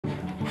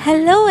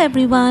Hello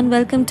everyone,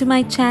 welcome to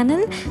my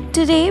channel.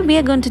 Today we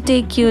are going to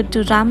take you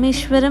to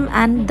Rameshwaram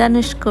and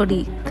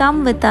Dhanushkodi.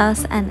 Come with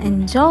us and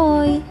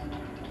enjoy.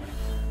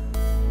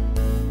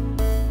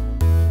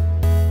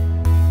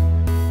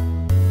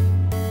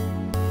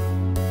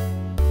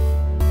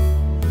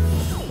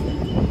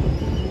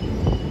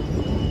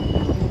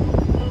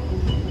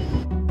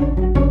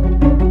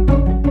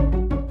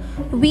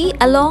 We,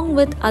 along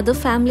with other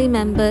family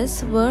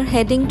members, were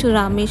heading to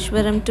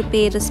Rameshwaram to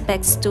pay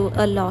respects to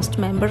a lost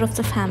member of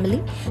the family.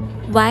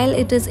 While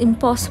it is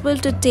impossible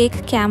to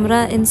take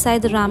camera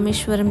inside the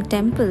Rameshwaram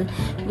temple,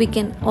 we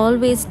can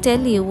always tell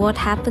you what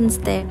happens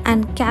there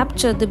and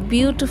capture the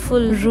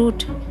beautiful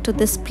route to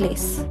this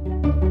place.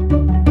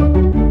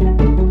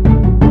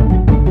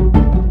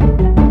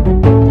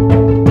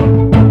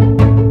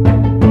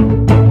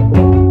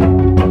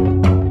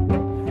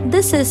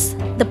 This is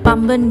the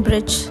Pamban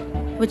Bridge,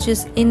 which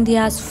is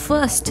India's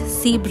first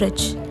sea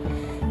bridge.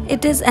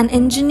 It is an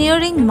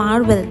engineering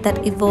marvel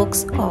that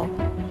evokes awe.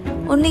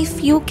 Only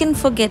few can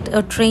forget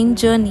a train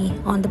journey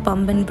on the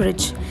Pamban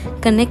Bridge,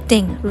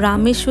 connecting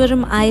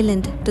Rameshwaram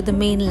Island to the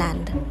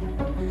mainland.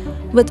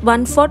 With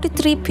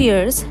 143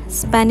 piers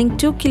spanning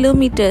 2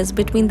 kilometers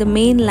between the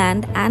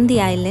mainland and the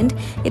island,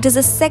 it is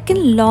the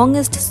second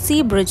longest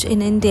sea bridge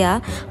in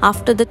India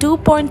after the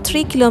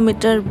 2.3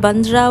 kilometer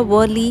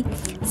Bandra-Worli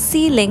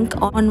sea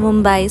link on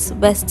Mumbai's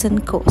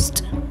western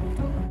coast.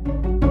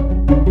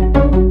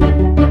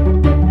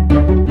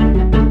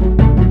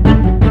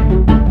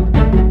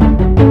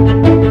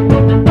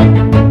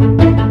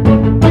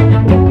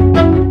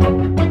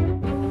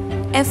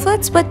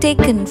 Efforts were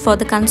taken for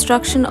the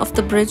construction of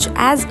the bridge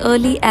as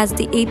early as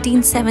the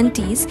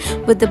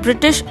 1870s, with the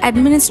British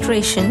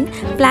administration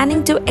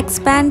planning to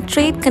expand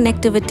trade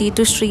connectivity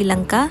to Sri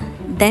Lanka,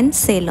 then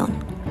Ceylon.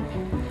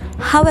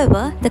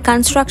 However, the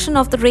construction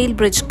of the rail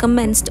bridge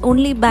commenced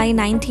only by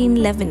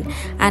 1911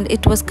 and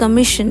it was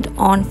commissioned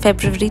on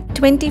February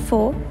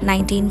 24,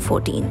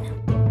 1914.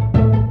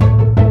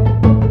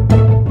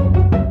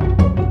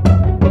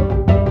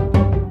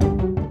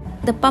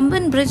 The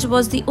Pamban Bridge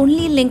was the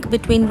only link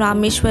between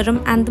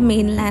Rameshwaram and the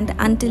mainland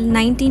until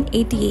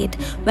 1988,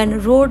 when a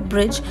road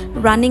bridge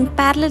running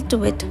parallel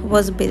to it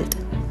was built.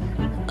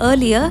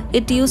 Earlier,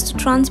 it used to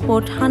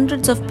transport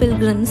hundreds of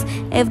pilgrims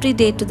every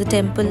day to the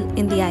temple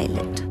in the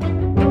island.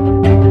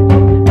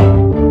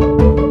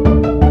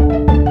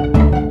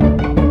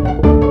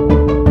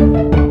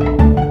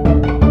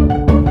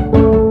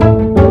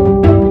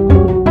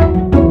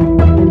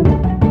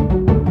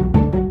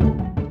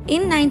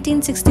 In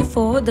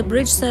 1964, the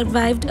bridge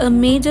survived a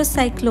major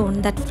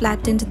cyclone that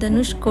flattened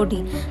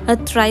Dhanushkodi, a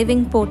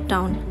thriving port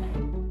town.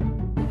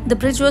 The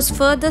bridge was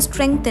further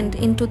strengthened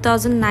in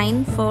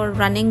 2009 for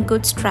running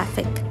goods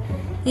traffic.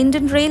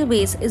 Indian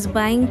Railways is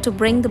vying to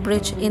bring the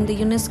bridge in the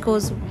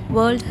UNESCO's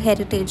World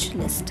Heritage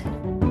List.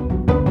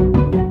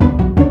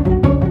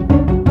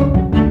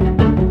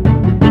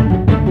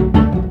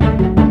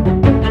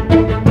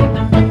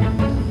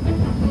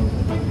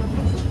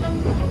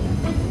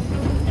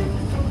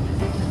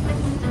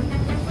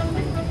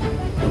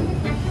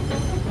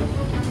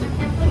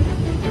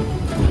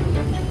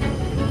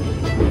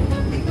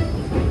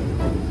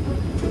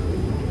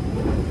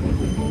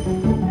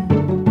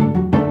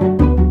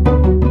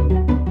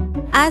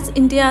 As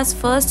India's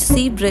first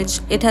sea bridge,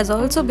 it has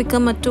also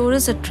become a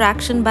tourist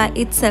attraction by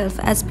itself,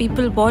 as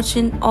people watch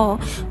in awe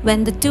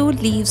when the two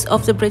leaves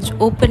of the bridge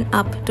open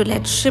up to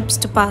let ships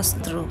to pass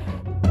through.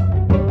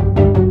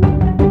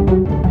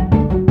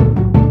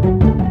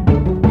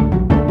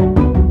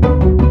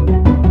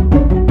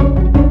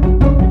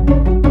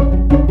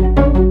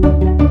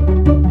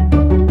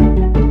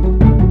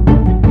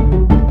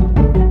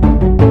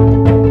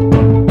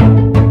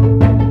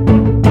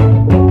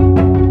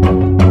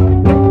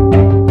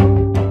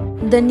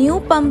 The new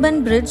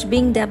Pamban Bridge,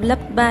 being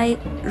developed by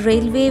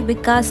Railway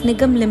Vikas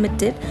Nigam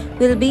Limited,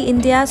 will be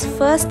India's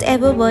first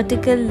ever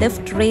vertical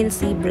lift rail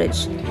sea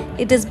bridge.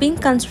 It is being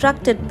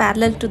constructed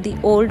parallel to the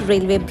old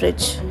railway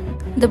bridge.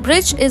 The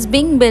bridge is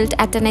being built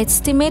at an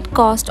estimate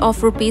cost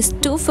of Rs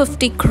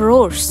 250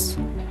 crores.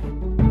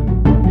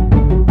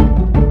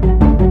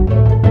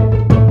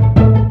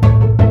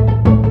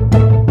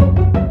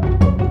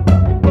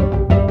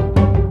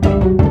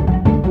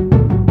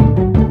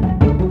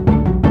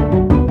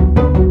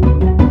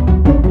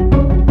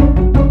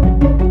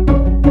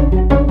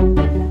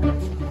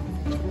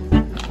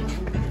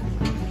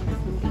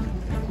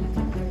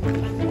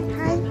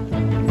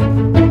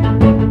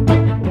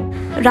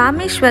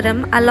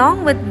 Rameshwaram,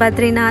 along with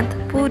Badrinath,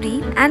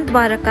 Puri and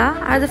Dwaraka,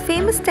 are the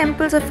famous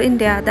temples of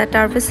India that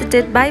are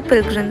visited by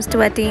pilgrims to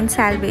attain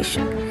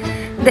salvation.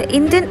 The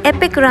Indian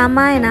epic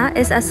Ramayana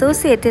is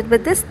associated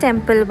with this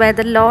temple, where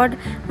the Lord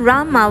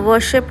Rama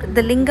worshipped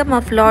the lingam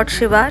of Lord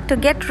Shiva to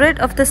get rid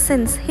of the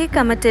sins he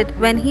committed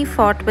when he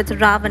fought with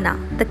Ravana,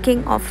 the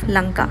king of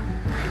Lanka.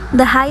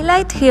 The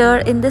highlight here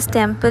in this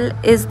temple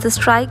is the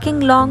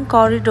striking long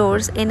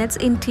corridors in its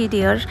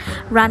interior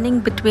running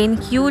between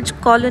huge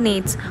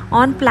colonnades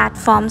on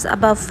platforms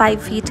above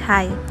 5 feet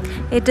high.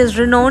 It is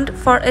renowned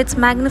for its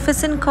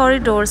magnificent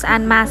corridors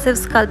and massive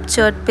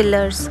sculptured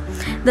pillars.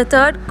 The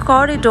third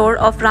corridor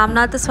of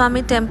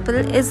Ramnathaswamy temple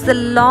is the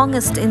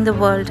longest in the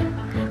world.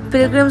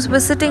 Pilgrims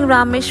visiting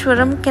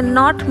Rameshwaram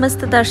cannot miss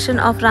the darshan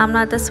of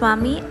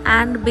Ramnathaswamy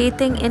and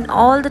bathing in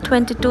all the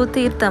 22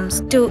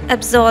 tirthams to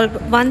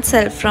absolve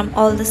oneself from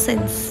all the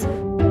sins.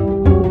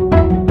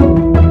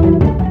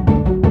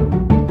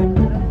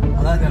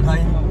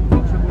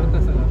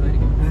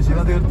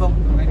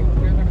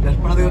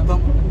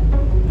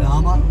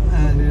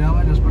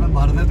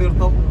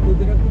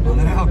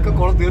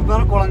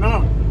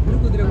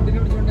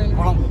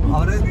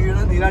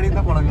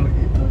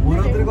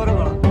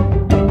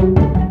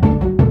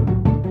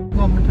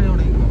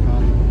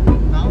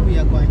 Now we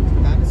are going to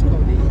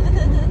Dhanushkodi.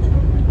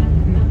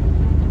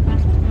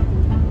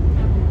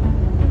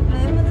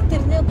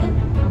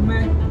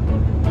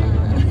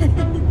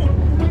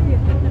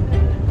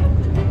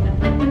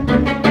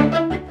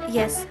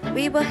 Yes,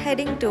 we were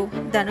heading to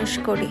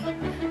Dhanushkodi.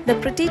 The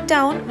pretty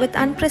town with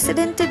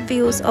unprecedented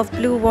views of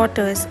blue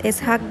waters is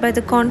hugged by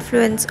the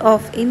confluence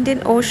of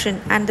Indian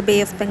Ocean and the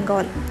Bay of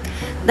Bengal.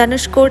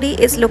 Dhanushkodi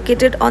is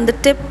located on the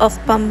tip of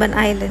Pamban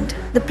Island.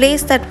 The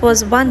place that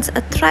was once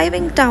a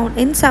thriving town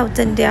in South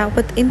India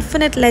with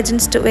infinite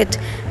legends to it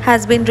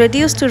has been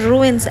reduced to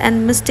ruins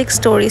and mystic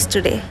stories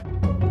today.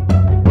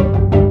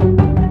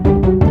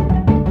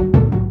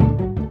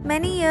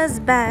 Many years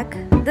back,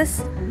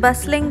 this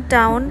bustling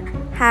town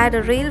had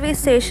a railway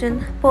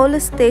station,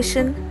 police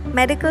station,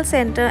 medical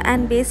center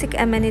and basic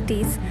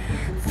amenities.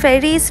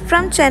 Ferries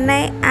from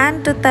Chennai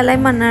and to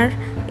Talaimannar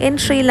in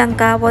Sri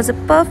Lanka was a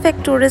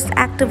perfect tourist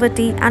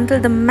activity until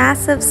the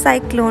massive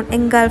cyclone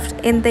engulfed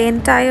in the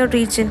entire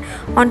region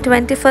on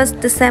 21st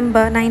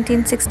December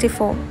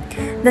 1964.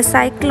 The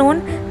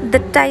cyclone, the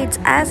tides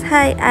as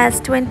high as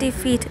 20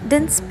 feet,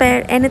 didn't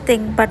spare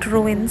anything but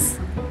ruins.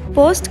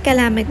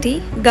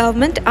 Post-calamity,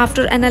 government,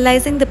 after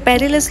analyzing the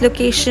perilous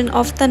location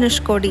of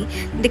Dhanushkodi,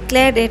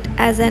 declared it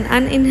as an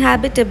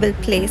uninhabitable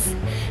place.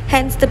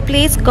 Hence, the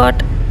place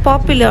got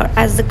popular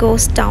as the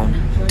ghost town.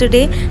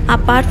 Today,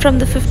 apart from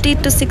the 50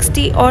 to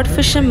 60 odd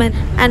fishermen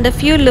and a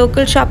few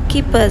local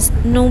shopkeepers,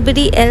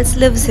 nobody else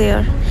lives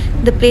here.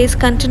 The place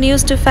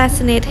continues to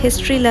fascinate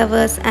history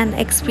lovers and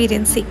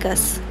experience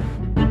seekers.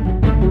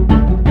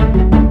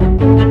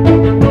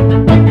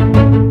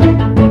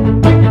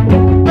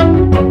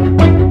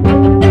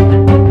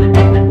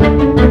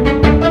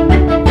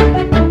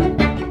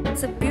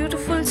 It's a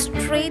beautiful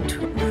straight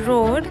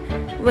road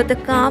with the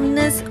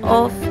calmness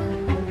of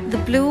the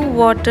blue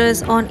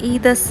waters on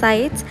either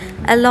sides,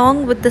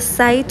 along with the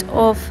sight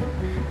of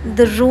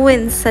the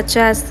ruins such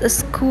as the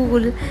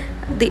school,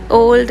 the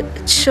old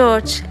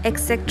church,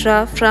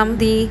 etc. from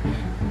the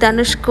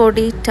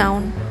Dhanushkodi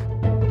town.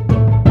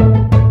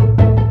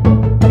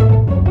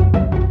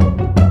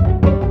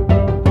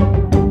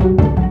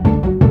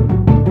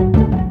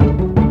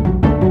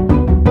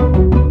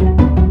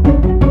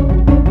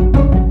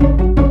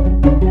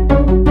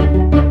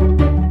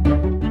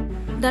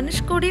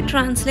 Dhanushkodi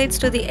translates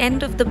to the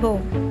end of the bow,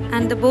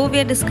 and the bow we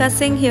are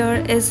discussing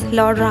here is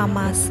Lord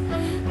Rama's.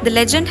 The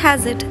legend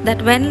has it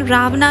that when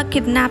Ravana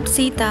kidnapped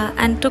Sita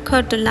and took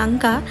her to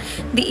Lanka,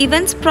 the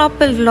events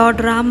propelled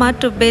Lord Rama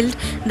to build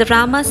the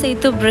Rama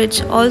Setu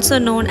bridge, also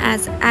known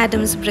as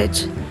Adam's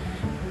Bridge.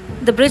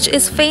 The bridge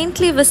is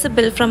faintly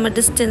visible from a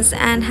distance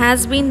and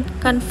has been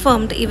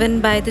confirmed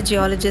even by the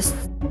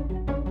geologists.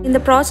 In the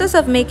process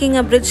of making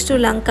a bridge to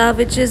Lanka,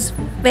 which is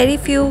very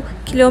few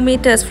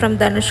kilometers from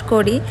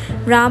Dhanushkodi,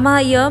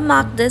 Rama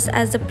earmarked this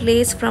as the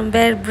place from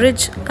where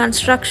bridge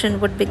construction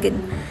would begin.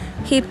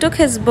 He took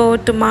his bow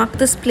to mark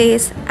this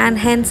place and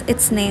hence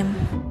its name.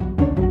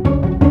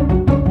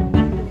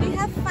 We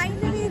have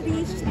finally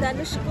reached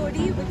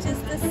Dhanushkodi, which is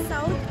the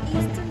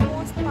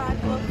southeasternmost part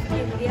of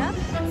India.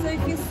 So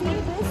if you see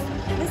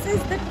this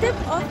is the tip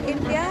of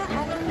India,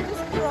 and if you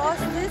just cross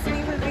this,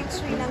 we will reach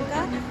Sri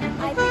Lanka.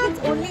 I think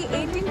it's only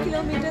 18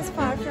 kilometers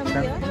far from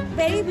here.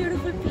 Very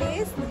beautiful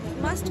place,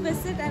 must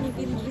visit, and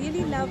we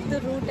really love the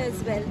route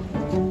as well.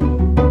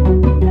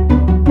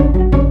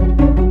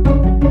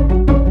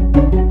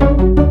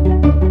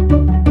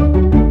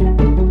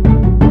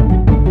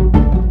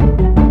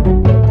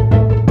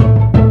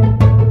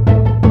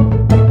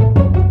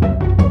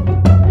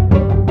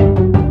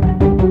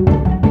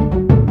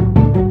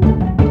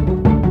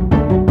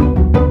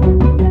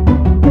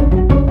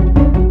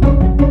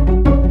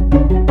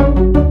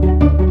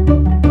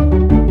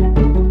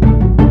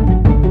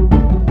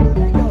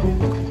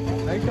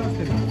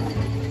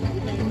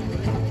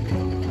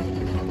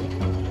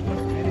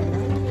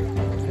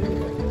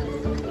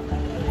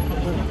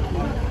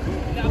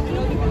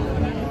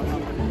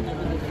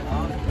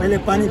 पहले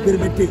पानी फिर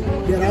मिट्टी,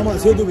 ये रामा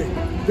सेतु में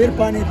फिर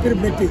पानी फिर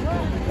मिट्टी,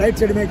 राइट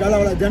साइड में काला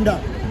वाला झंडा,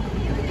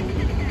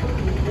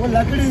 वो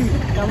लकड़ी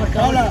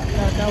काला,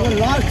 वो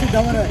लास्ट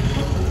धमर है,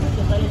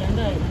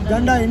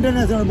 झंडा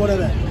इंटरनेशनल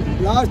बॉर्डर है।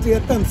 Last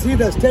Earth, see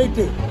the state.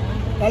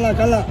 Kala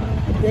kala.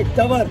 Ek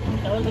tower.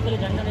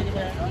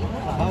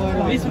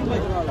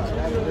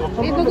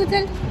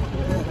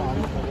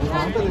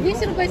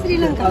 Sri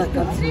Lanka.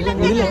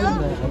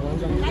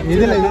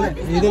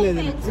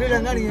 Sri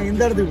Lanka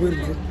இந்த இடத்துக்கு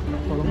போயிருக்கு.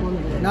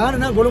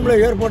 நான் கொழும்புல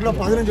ஏர்போர்ட்ல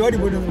 15 வாட்டி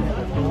போயிட்டு வந்தேன்.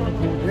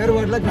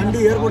 ஏர்போர்ட்ல கண்டி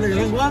ஏர்போர்ட்ல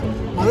இறங்குவோம்,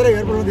 மதுரை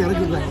ஏர்போர்ட்ல வந்து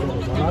இறக்கிடுவேன்.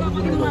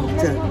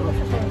 சரி.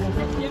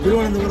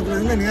 திருவனந்தபுரத்துல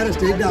இருந்து நேரா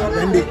ஸ்ட்ரைட்டா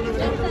கண்டி.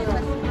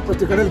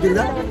 ஃபர்ஸ்ட் கடல்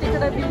தெரியுதா?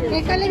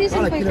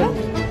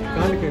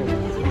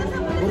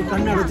 ஒரு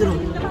கண்ணு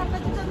அடைச்சிடும்.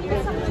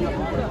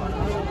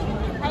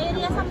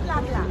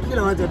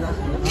 கீழே வாச்சா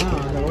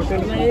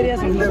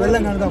இந்த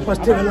வெள்ளம் காணுதா?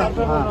 ஃபர்ஸ்ட் வெள்ளம்,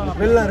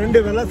 வெள்ளம் 2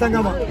 வெள்ளம்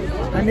சங்கமம்.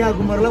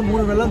 கன்னியாகுமரியில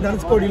 3 வெள்ளம்,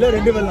 தனுஷ்கோடியில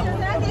 2 வெள்ளம்.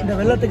 இந்த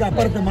வெள்ளத்துக்கு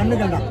அப்புறத்து மண்ணு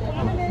கண்டான்.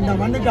 இந்த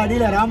மண்ணுக்கு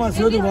அடியில ராம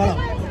சேது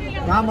பாலம்,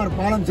 ராமர்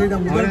பாலம் செய்த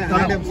முதல்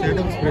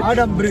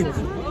ஆடம் பிரிட்ஜ்.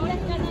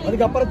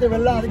 அதுக்கு அப்புறத்து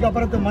வெள்ளம், அதுக்கு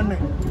அப்புறத்து மண்ணு,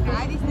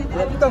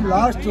 மொத்தம்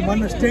லாஸ்ட்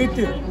மண்ணு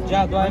ஸ்ட்ரெயிட்.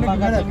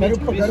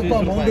 கருப்பா கருப்பா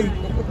மவுண்டிங்,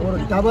 ஒரு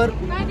டவர்,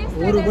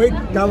 ஒரு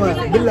white tower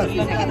pillar,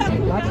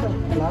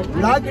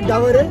 black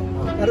tower,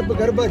 கருப்பு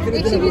கருப்பா சின்ன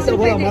சின்ன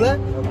போல மலை,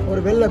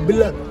 ஒரு வெள்ள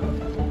pillar.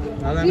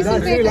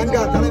 Sri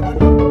Lanka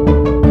Talaimannar.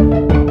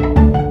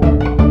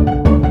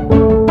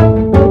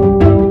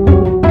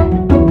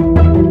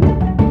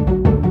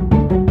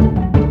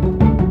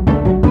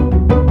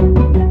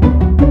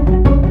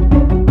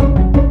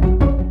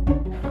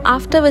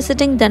 After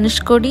visiting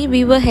Dhanushkodi,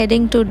 we were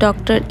heading to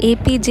Dr.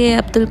 APJ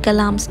Abdul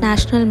Kalam's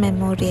National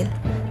Memorial.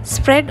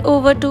 Spread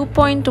over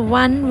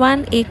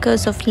 2.11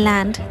 acres of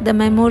land, the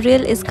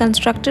memorial is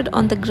constructed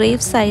on the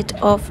gravesite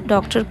of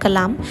Dr.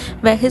 Kalam,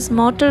 where his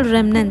mortal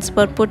remnants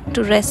were put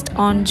to rest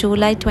on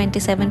July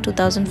 27,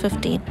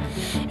 2015.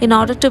 In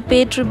order to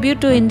pay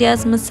tribute to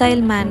India's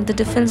missile man, the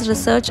Defence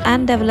Research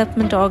and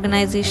Development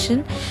Organization,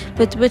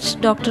 with which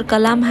Dr.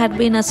 Kalam had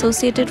been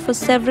associated for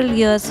several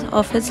years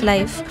of his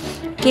life,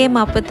 came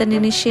up with an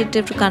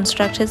initiative to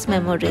construct his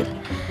memorial.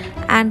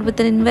 And with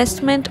an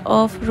investment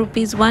of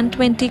rupees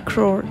 120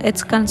 crore,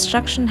 its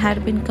construction had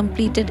been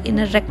completed in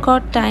a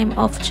record time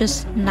of just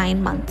 9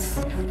 months.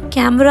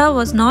 Camera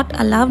was not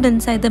allowed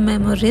inside the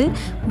memorial,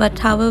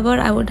 but however,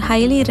 I would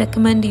highly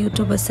recommend you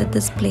to visit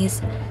this place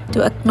to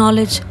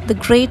acknowledge the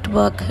great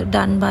work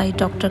done by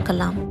Dr.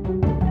 Kalam.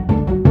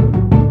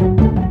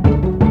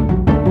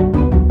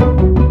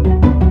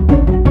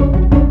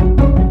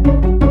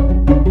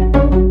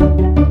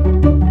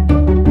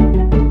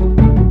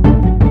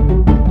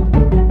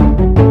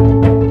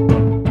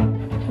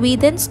 We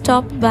then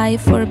stopped by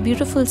for a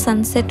beautiful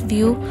sunset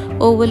view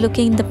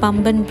overlooking the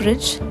Pamban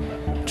Bridge.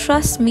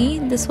 Trust me,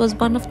 this was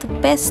one of the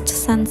best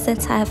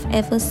sunsets I have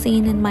ever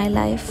seen in my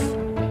life.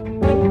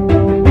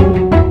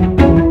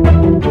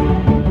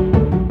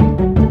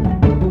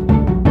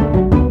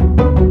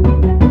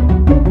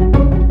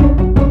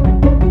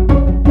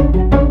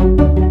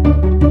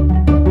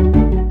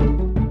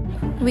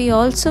 We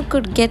also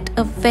could get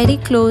a very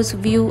close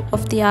view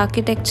of the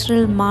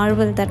architectural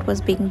marvel that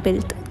was being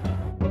built.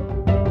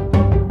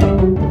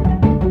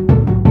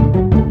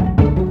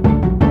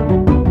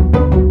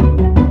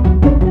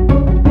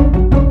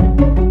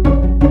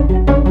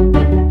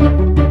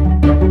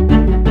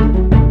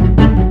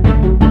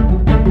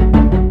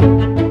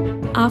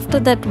 After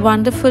that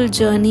wonderful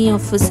journey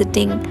of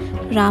visiting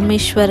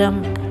Rameshwaram,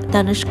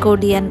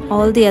 Dhanushkodi and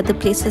all the other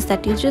places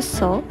that you just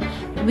saw,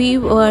 we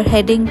were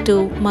heading to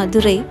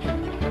Madurai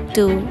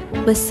to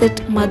visit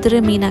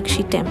Madhura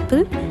Meenakshi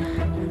temple,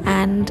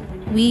 and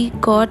we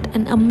got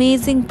an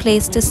amazing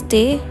place to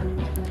stay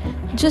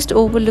just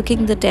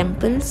overlooking the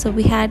temple. So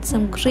we had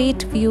some great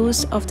views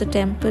of the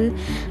temple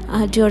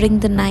during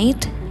the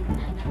night.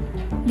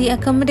 The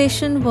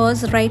accommodation was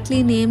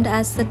rightly named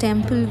as the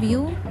Temple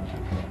View.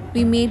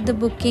 We made the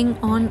booking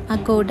on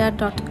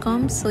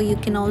agoda.com, so you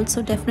can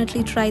also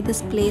definitely try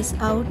this place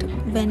out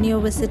when you're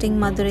visiting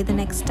Madurai the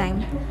next time.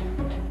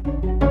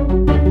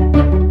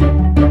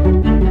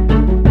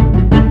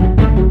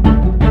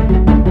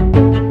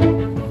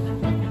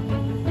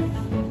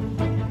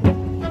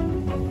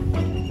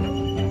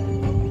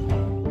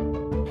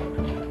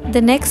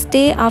 The next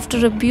day, after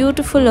a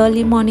beautiful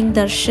early morning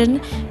darshan,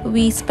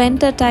 we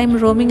spent our time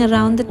roaming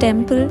around the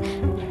temple,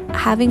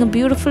 having a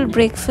beautiful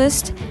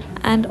breakfast,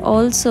 and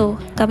also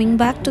coming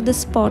back to the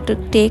spot to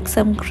take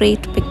some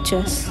great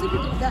pictures.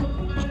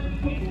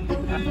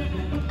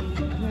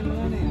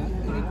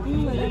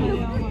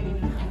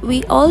 We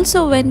also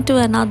went to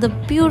another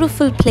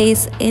beautiful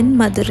place in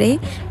Madurai,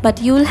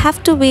 but you'll have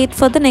to wait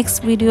for the next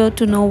video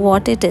to know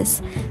what it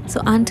is.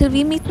 So until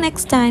we meet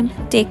next time,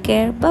 take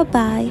care, bye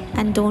bye,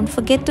 and don't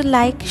forget to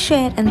like,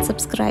 share and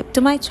subscribe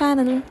to my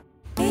channel.